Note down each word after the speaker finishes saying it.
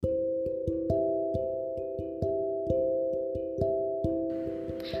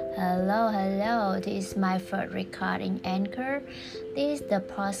Hello, this is my first recording Anchor. This is the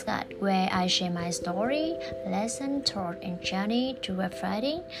podcast where I share my story, lesson, thought, and journey toward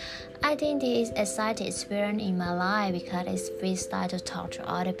writing. I think this is exciting experience in my life because it's freestyle to talk to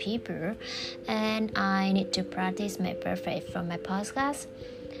other people, and I need to practice my perfect from my podcast.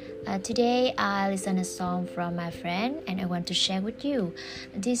 Today, I listen a song from my friend and I want to share with you.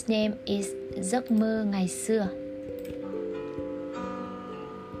 This name is Giấc mơ ngày xưa.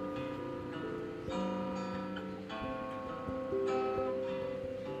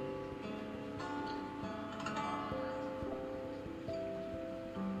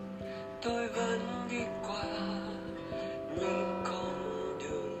 Tôi vẫn đi qua những con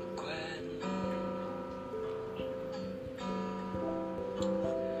đường quen,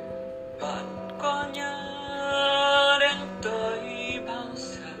 bạn có nhớ đến tôi bao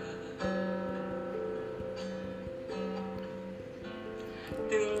giờ?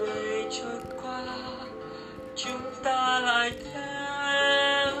 Từng ngày trôi qua, chúng ta lại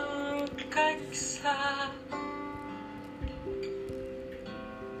thêm cách xa.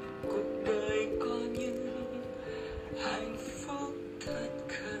 Cuộc đời có những hạnh phúc thật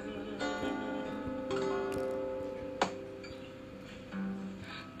gần.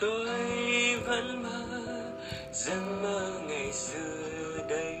 Tôi vẫn mơ giấc mơ ngày xưa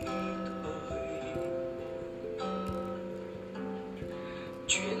đây thôi.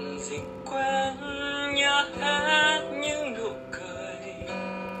 Chuyện gì quen nhớ hết những nụ cười.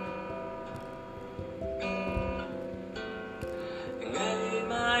 Ngày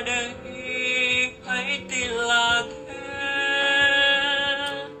mai đây hãy tin là thế,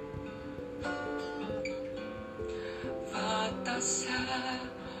 và ta sẽ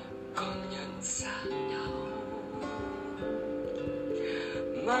còn nhận ra nhau.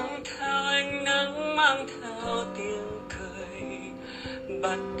 Mang theo ánh nắng, mang theo tiếng cười,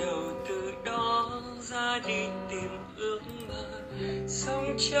 bắt đầu từ đó ra đi tìm ước mơ.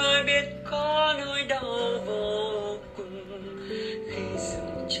 Sông trời biết có nỗi đau vô cùng khi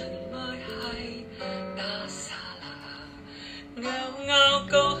dừng chân mới hay ta xa lạ. Nghẹo ngào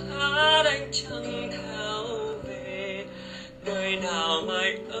câu hát anh chẳng theo về, đời nào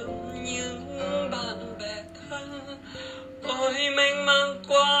mãi ấm những bạn bè thân. Ôi mênh mang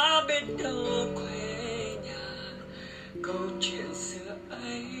quá biết đâu quê nhà, câu chuyện xưa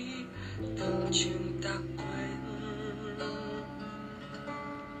ấy tưởng chừng ta quên.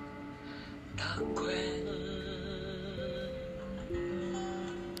 Ta quên.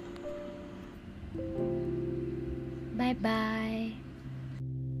 Bye bye.